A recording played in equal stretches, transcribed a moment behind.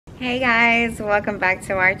Hey guys, welcome back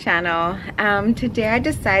to our channel. Today I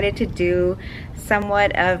decided to do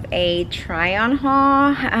somewhat of a try on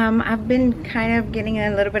haul. I've been kind of getting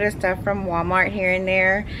a little bit of stuff from Walmart here and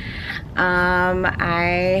there.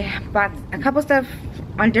 I bought a couple stuff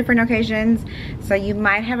on different occasions, so you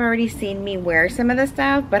might have already seen me wear some of the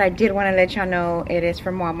stuff, but I did want to let y'all know it is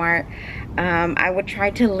from Walmart. I will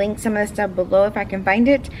try to link some of the stuff below if I can find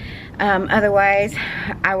it. Otherwise,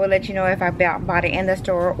 I will let you know if I bought it in the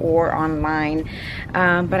store or online.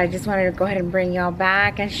 But I just wanted to go ahead and bring y'all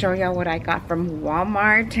back and show y'all what I got from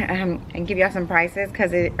Walmart, and give y'all some prices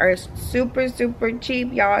because it are super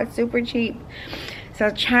cheap, y'all. It's super cheap. So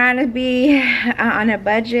trying to be on a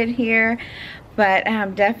budget here, but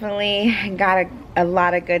definitely got a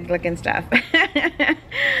lot of good looking stuff.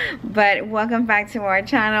 But welcome back to our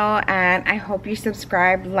channel, and I hope you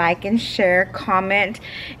subscribe, like, and share, comment.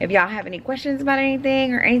 If y'all have any questions about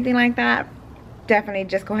anything or anything like that, definitely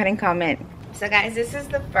just go ahead and comment. So guys, this is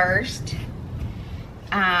the first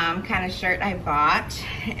kind of shirt I bought,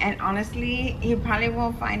 and honestly you probably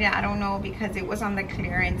won't find it, I don't know, because it was on the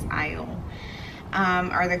clearance aisle,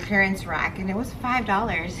 or the clearance rack, and it was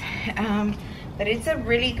 $5. But it's a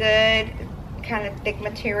really good kind of thick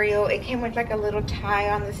material. It came with like a little tie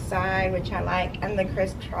on the side, which I like, and the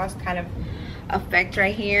crisscross kind of effect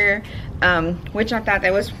right here, which I thought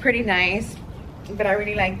that was pretty nice, but I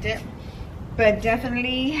really liked it. But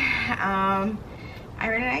definitely I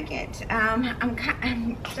really like it.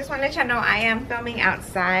 I'm just want to let y'all know I am filming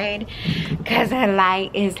outside because the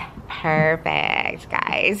light is perfect,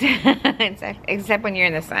 guys. Except when you're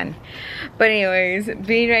in the sun. But anyways,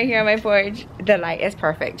 being right here on my porch, the light is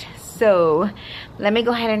perfect. So let me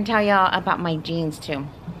go ahead and tell y'all about my jeans too.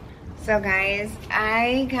 So guys,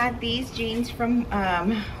 I got these jeans from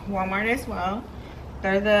Walmart as well.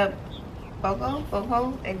 They're the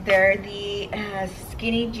Boho. They're the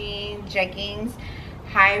skinny jean jeggings,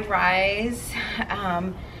 high rise.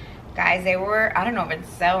 Guys, they were, I don't know if it's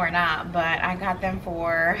sale or not, but I got them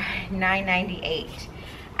for $9.98.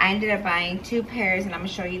 I ended up buying two pairs, and I'm gonna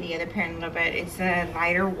show you the other pair in a little bit. It's a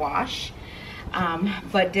lighter wash,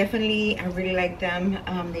 but definitely I really like them.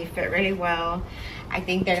 They fit really well. I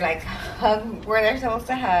think they're like hug where they're supposed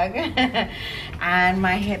to hug. And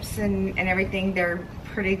my hips and everything, they're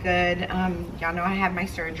pretty good. Y'all know I had my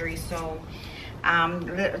surgery, so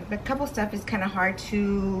the couple stuff is kind of hard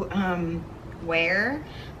to wear,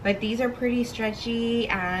 but these are pretty stretchy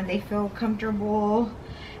and they feel comfortable,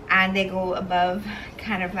 and they go above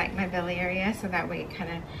kind of like my belly area, so that way it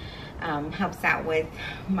kind of helps out with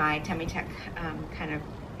my tummy tuck kind of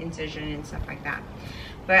incision and stuff like that.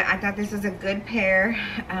 But I thought this was a good pair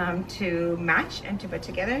to match and to put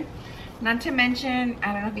together. Not to mention,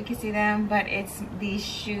 I don't know if you can see them, but it's these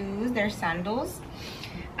shoes. They're sandals.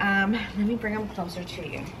 Let me bring them closer to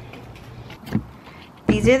you.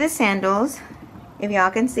 These are the sandals. If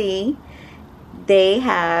y'all can see, they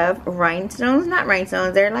have rhinestones, not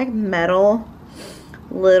rhinestones, they're like metal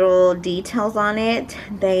little details on it.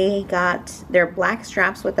 They're black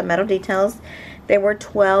straps with the metal details. They were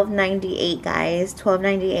 $12.98, guys,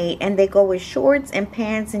 $12.98, and they go with shorts and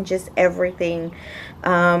pants and just everything.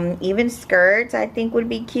 Even skirts I think would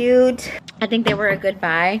be cute. I think they were a good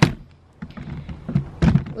buy.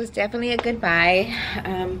 It was definitely a good buy.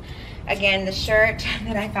 Again, the shirt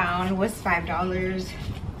that I found was $5,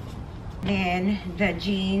 and the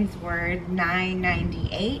jeans were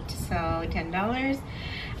 $9.98, so $10.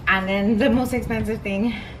 And then the most expensive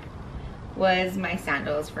thing was my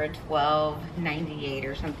sandals for $12.98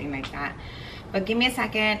 or something like that. But give me a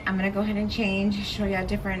second, I'm gonna go ahead and change, show you a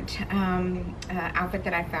different outfit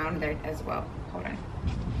that I found there as well. Hold on.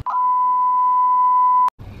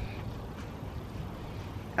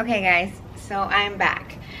 Okay guys, so I'm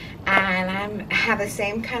back, and I have the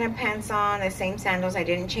same kind of pants on, the same sandals. I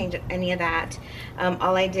didn't change any of that.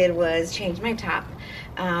 All I did was change my top.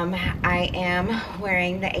 I am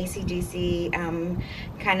wearing the AC/DC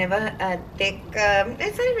kind of a thick,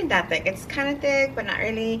 it's not even that thick, it's kind of thick but not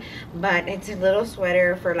really, but it's a little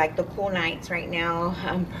sweater for like the cool nights right now.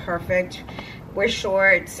 Perfect with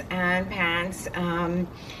shorts and pants.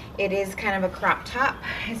 It is kind of a crop top,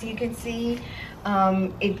 as you can see.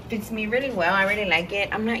 It fits me really well. I really like it.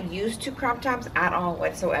 I'm not used to crop tops at all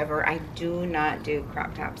whatsoever. I do not do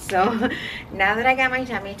crop tops. So now that I got my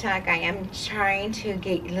tummy tuck, I am trying to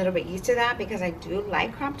get a little bit used to that, because I do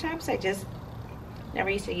like crop tops. I just never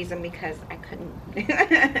used to use them because I couldn't.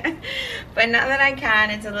 But now that I can,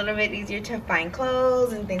 it's a little bit easier to find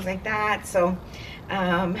clothes and things like that. So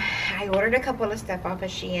I ordered a couple of stuff off of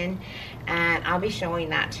Shein, and I'll be showing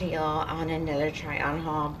that to y'all on another try on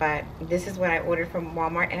haul. But this is what I ordered from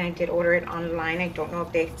Walmart, and I did order it online. I don't know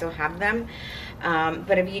if they still have them,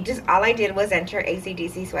 but if you just, all I did was enter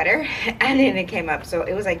AC/DC sweater and then it came up. So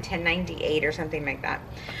it was like $10.98 or something like that.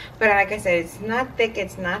 But like I said, it's not thick,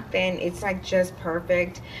 it's not thin, it's like just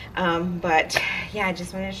perfect. But yeah, I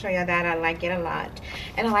just wanted to show you that. I like it a lot,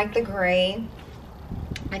 and I like the gray.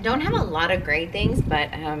 I don't have a lot of gray things, but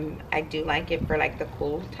I do like it for like the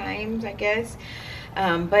cool times, I guess.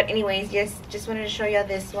 But anyways, yes, just wanted to show you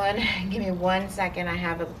this one. Give me 1 second, I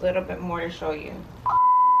have a little bit more to show you.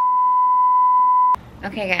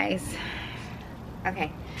 Okay guys,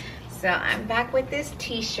 okay, so I'm back with this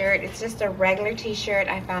t-shirt. It's just a regular t-shirt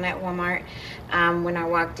I found at Walmart when I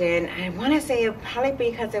walked in. I want to say probably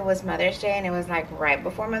because it was Mother's Day, and it was like right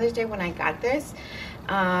before Mother's Day when I got this.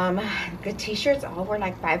 The t-shirts all were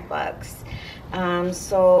like $5.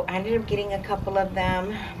 So I ended up getting a couple of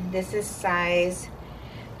them. This is size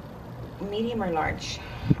medium or large.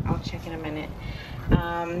 I'll check in a minute.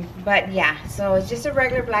 But yeah, so it's just a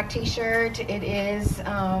regular black t-shirt. It is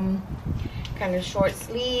kind of short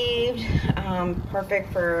sleeved,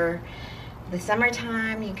 perfect for the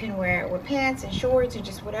summertime. You can wear it with pants and shorts or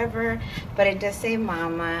just whatever, but it does say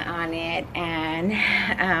mama on it. And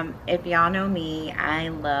if y'all know me, I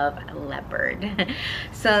love leopard.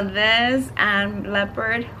 So this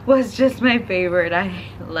leopard was just my favorite. I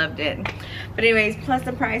loved it. But anyways, plus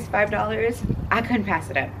the price, $5, I couldn't pass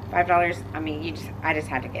it up. $5, I mean, I just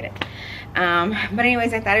had to get it. But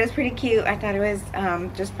anyways, I thought it was pretty cute. I thought it was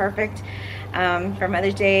just perfect for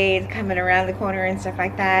Mother's Day, coming around the corner and stuff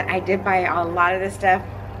like that. I did buy a lot of this stuff.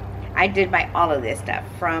 I did buy all of this stuff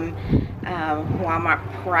from Walmart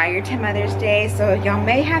prior to Mother's Day. So y'all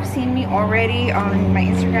may have seen me already on my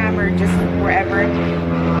Instagram or just wherever.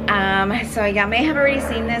 So y'all may have already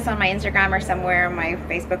seen this on my Instagram or somewhere on my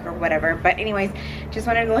Facebook or whatever. But anyways, just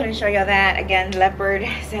wanted to go ahead and show y'all that. Again, leopard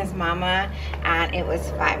says mama, and it was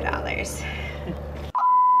 $5.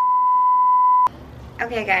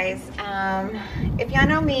 Okay guys, if y'all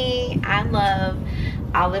know me, I love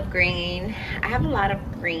olive green. I have a lot of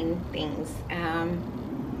green things.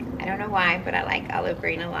 I don't know why, but I like olive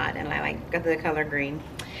green a lot, and I like the color green.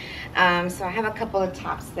 So I have a couple of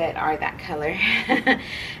tops that are that color.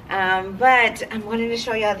 But I wanted to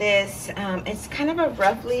show y'all this. It's kind of a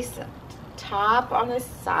roughly top on the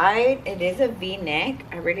side. It is a V-neck.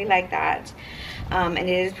 I really like that. And it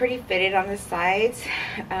is pretty fitted on the sides.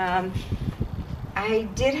 I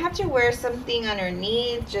did have to wear something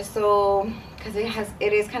underneath just so, because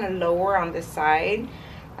it is kind of lower on the side,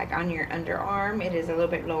 like on your underarm. It is a little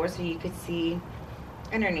bit lower so you could see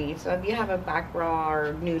underneath. So if you have a black bra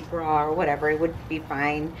or nude bra or whatever, it would be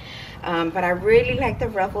fine. But I really like the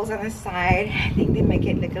ruffles on the side. I think they make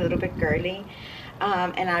it look a little bit girly.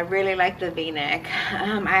 And I really like the V-neck.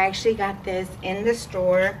 I actually got this in the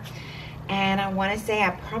store, and I want to say I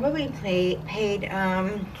probably paid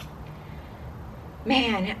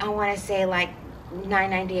man, I want to say like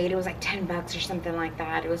 $9.98. It was like $10 or something like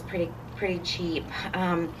that. It was pretty cheap.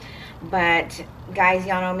 But guys,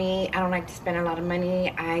 y'all know me, I don't like to spend a lot of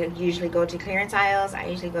money. I usually go to clearance aisles. I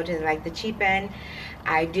usually go to like the cheap end.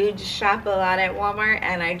 I do shop a lot at Walmart,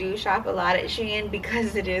 and I do shop a lot at Shein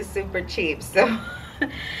because it is super cheap. So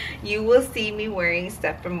you will see me wearing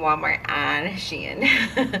stuff from Walmart on Shein.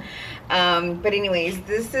 But anyways,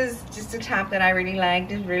 this is just a top that I really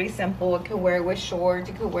liked. It's really simple. You could wear it with shorts,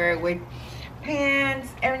 you could wear it with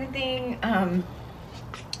pants, everything. And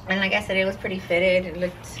like I said, it was pretty fitted. It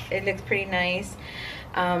looks pretty nice.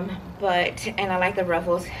 And I like the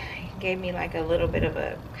ruffles. It gave me like a little bit of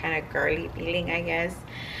a kind of girly feeling, I guess.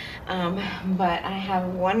 But I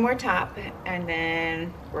have one more top, and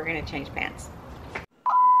then we're gonna change pants.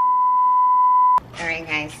 All right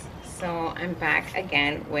guys, so I'm back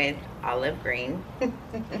again with olive green.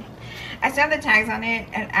 I still have the tags on it,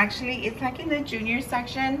 and actually it's like in the junior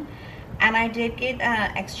section, and I did get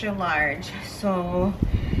extra large, so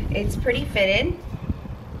it's pretty fitted.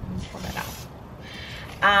 Let's pull that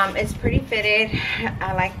out. It's pretty fitted.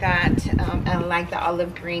 I like that. I like the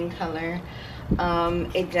olive green color.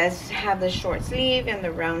 It does have the short sleeve and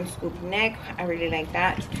the round scoop neck. I really like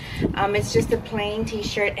that. It's just a plain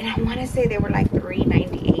t-shirt, and I want to say they were like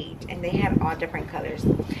 $3.98, and they had all different colors.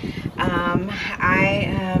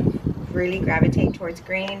 I really gravitate towards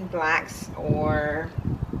green, blacks, or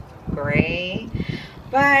gray,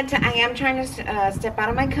 but I am trying to step out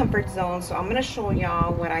of my comfort zone, so I'm going to show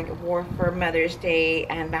y'all what I wore for Mother's Day,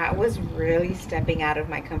 and that was really stepping out of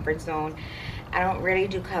my comfort zone. I don't really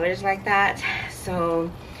do colors like that, so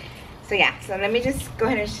So yeah, so let me just go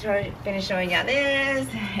ahead and finish showing y'all this,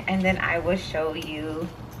 and then I will show you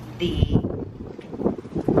the,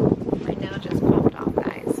 my nail just popped off,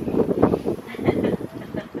 guys.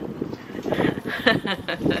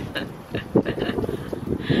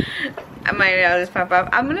 My nail just popped off.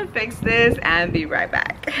 I'm gonna fix this and be right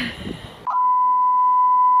back.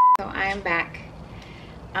 So I am back.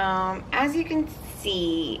 As you can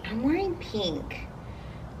see, I'm wearing pink.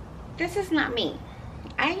 This is not me.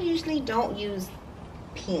 I usually don't use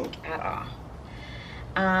pink at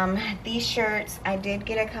all. These shirts, I did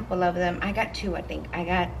get a couple of them. I got two, I think. I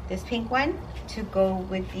got this pink one to go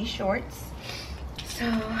with these shorts. So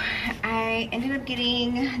I ended up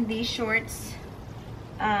getting these shorts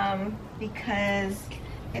because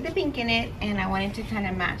it had the pink in it, and I wanted to kind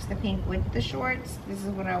of match the pink with the shorts. This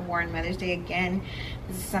is what I wore on Mother's Day. Again,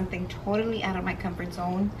 this is something totally out of my comfort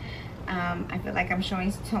zone. I feel like I'm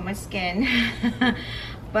showing so much skin,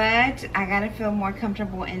 but I gotta feel more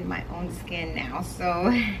comfortable in my own skin now. So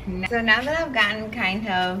now that I've gotten kind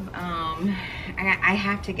of, I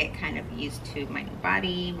have to get kind of used to my new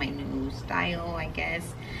body, my new style, I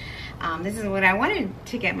guess. This is what I wanted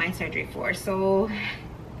to get my surgery for, so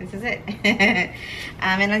this is it.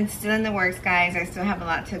 And I'm still in the works, guys. I still have a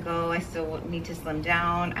lot to go. I still need to slim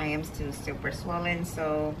down. I am still super swollen,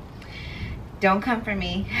 so don't come for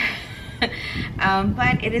me.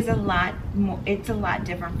 But it is a lot more, it's a lot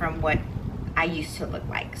different from what I used to look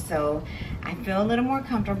like, so I feel a little more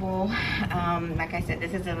comfortable. Like I said,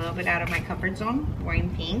 this is a little bit out of my comfort zone,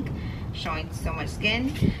 wearing pink, showing so much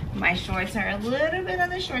skin. My shorts are a little bit on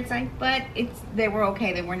the short side, but they were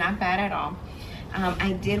okay. They were not bad at all.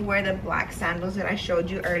 I did wear the black sandals that I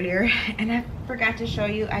showed you earlier, and I forgot to show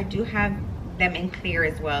you, I do have them in clear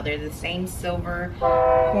as well. They're the same silver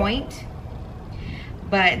point,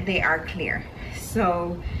 but they are clear.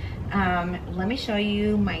 So let me show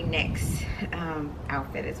you my next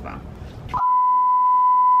outfit as well.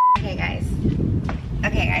 Okay guys,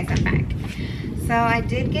 I'm back. So I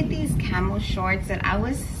did get these camo shorts that I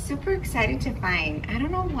was super excited to find. I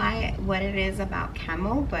don't know what it is about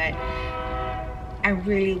camo, but I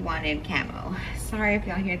really wanted camo. Sorry if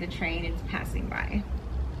y'all hear the train, it's passing by.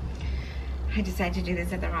 I decided to do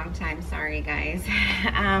this at the wrong time, sorry guys.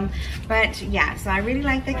 But yeah, so I really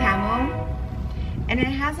like the camo, and it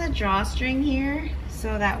has a drawstring here,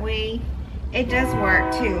 so that way it does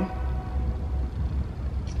work too.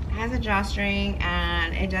 It has a drawstring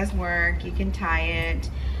and it does work. You can tie it.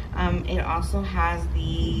 It also has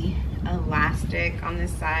the elastic on the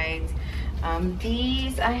sides.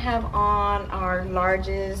 These I have on are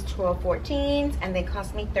larges 12-14s, and they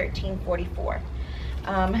cost me $13.44.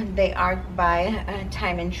 They are by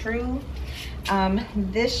Time and True.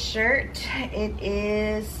 This shirt, it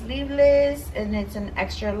is sleeveless and it's an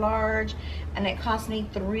extra large, and it cost me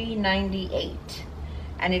 $3.98,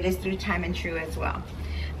 and it is through Time and True as well.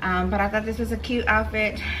 But I thought this was a cute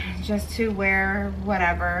outfit just to wear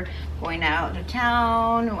whatever, going out of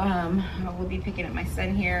town. I will be picking up my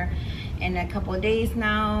son here in a couple of days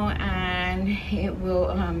now, and it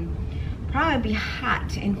will probably be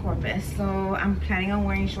hot in Corpus, so I'm planning on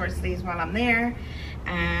wearing short sleeves while I'm there,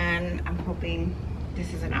 and I'm hoping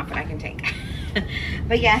this is an outfit I can take.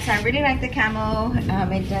 But yes, I really like the camo.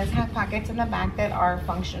 It does have pockets in the back that are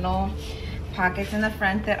functional, pockets in the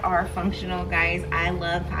front that are functional, guys. I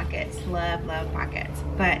love pockets, love pockets,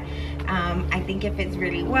 but I think it fits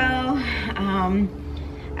really well.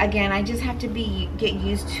 Again, I just have to get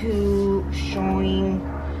used to showing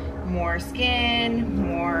more skin,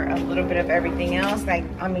 a little bit of everything else. Like,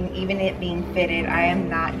 I mean, even it being fitted, I am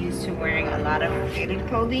not used to wearing a lot of fitted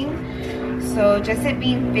clothing, so just it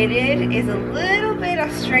being fitted is a little bit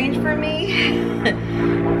strange for me.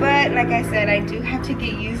 But like I said, I do have to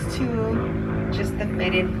get used to just the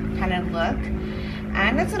fitted kind of look,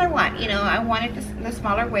 and that's what I want. You know, I wanted the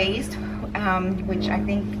smaller waist, which I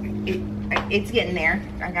think it's getting there.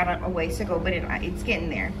 I got a ways to go, but it's getting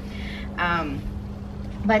there.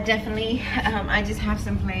 But definitely, I just have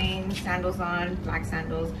some plain sandals on, black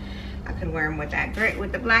sandals. I could wear them with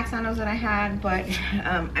the black sandals that I had, but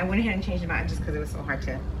I went ahead and changed them out just because it was so hard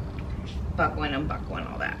to buckle and unbuckle and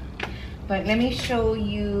all that. But let me show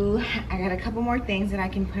you, I got a couple more things that I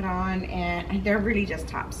can put on, and they're really just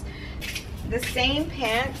tops. The same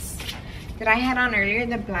pants that I had on earlier,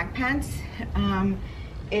 the black pants,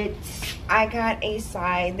 I got a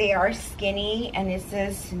size, they are skinny, and it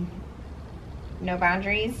says no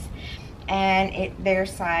boundaries, and their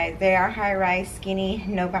size, they are high rise, skinny,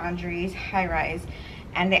 no boundaries, high rise,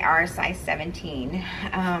 and they are size 17.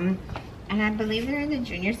 And I believe they're in the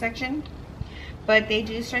junior section, but they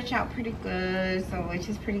do stretch out pretty good, so which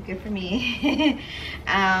is pretty good for me.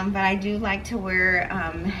 But I do like to wear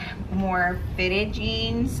more fitted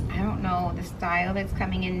jeans. I don't know the style that's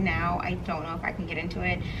coming in now. I don't know if I can get into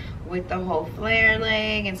it with the whole flare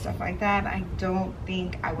leg and stuff like that. I don't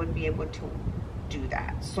think I would be able to do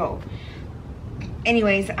that. So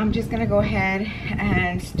anyways, I'm just gonna go ahead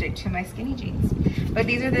and stick to my skinny jeans. But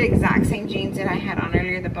these are the exact same jeans that I had on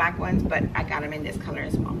earlier, the black ones, but I got them in this color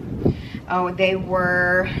as well. Oh, they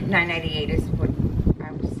were $9.98 is what I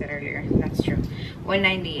said earlier. That's true.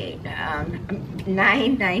 $198.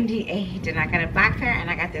 $9.98. And I got a black pair and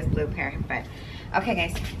I got this blue pair. But okay,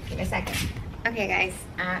 guys, give me a second. Okay, guys,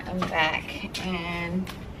 I am back, and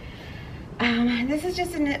this is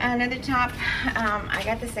just another top. I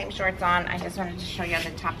got the same shorts on. I just wanted to show you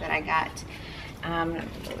the top that I got.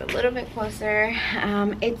 A little bit closer.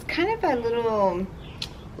 It's kind of a little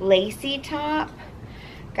lacy top.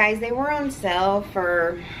 Guys, they were on sale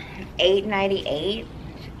for $8.98,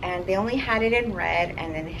 and they only had it in red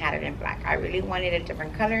and then they had it in black. I really wanted a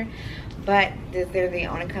different color, but they're the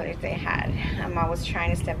only colors they had. I'm always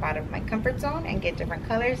trying to step out of my comfort zone and get different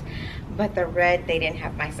colors, but the red, they didn't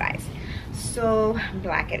have my size. So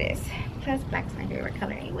black it is. Plus black's my favorite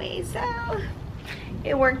color anyway, so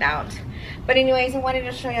it worked out. But anyways, I wanted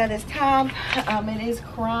to show you this top. It is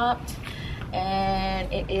cropped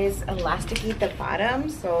and it is elasticy at the bottom,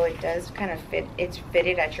 so it does kind of fit. It's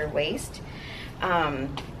fitted at your waist.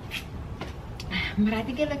 But I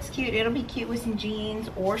think it looks cute. It'll be cute with some jeans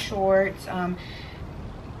or shorts,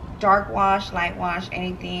 dark wash, light wash,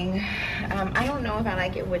 anything. I don't know if I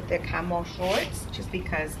like it with the camo shorts, just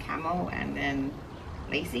because camo and then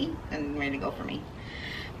lacy and ready to go for me.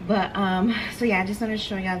 But so yeah, I just want to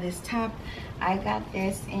show y'all this top. I got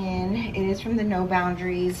this in, it is from the No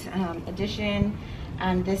Boundaries edition.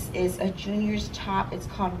 This is a junior's top. It's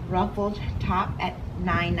called Ruffled Top at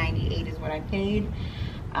 $9.98 is what I paid.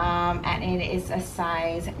 And it is a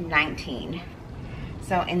size 19.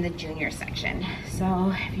 So in the junior section.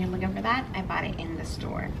 So if you're looking for that, I bought it in the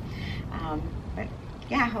store. But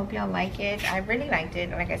yeah, I hope y'all like it. I really liked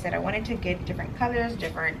it. Like I said, I wanted to get different colors,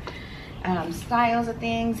 different styles of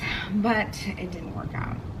things, but it didn't work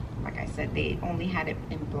out. Like I said, they only had it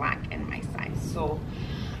in black in my size. So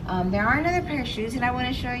there are another pair of shoes that I want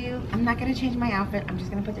to show you. I'm not going to change my outfit. I'm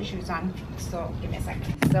just going to put the shoes on. So give me a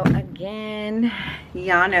second. So again,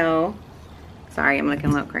 y'all know, sorry, I'm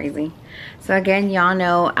looking a little crazy. So again, y'all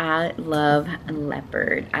know I love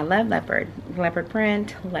leopard. I love leopard. Leopard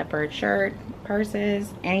print, leopard shirt,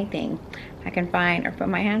 purses, anything I can find or put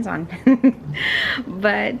my hands on.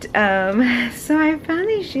 But so I found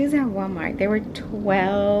these shoes at Walmart. They were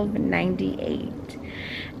 $12.98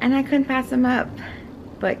 and I couldn't pass them up.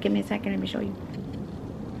 But give me a second, let me show you.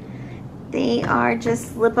 They are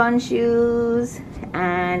just slip-on shoes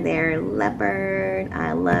and they're leopard.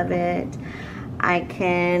 I love it. I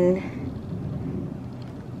can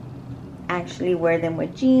actually wear them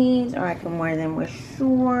with jeans, or I can wear them with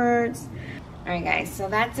shorts. Alright guys, so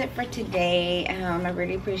that's it for today. I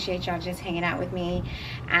really appreciate y'all just hanging out with me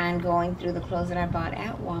and going through the clothes that I bought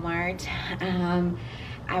at Walmart.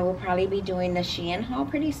 I will probably be doing the Shein haul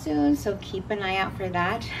pretty soon, so keep an eye out for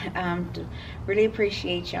that. Really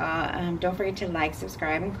appreciate y'all. Don't forget to like,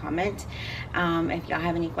 subscribe, and comment. If y'all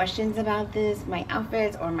have any questions about this, my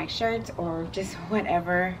outfits, or my shirts, or just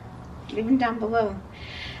whatever, leave them down below.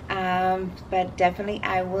 But definitely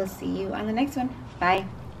I will see you on the next one. Bye.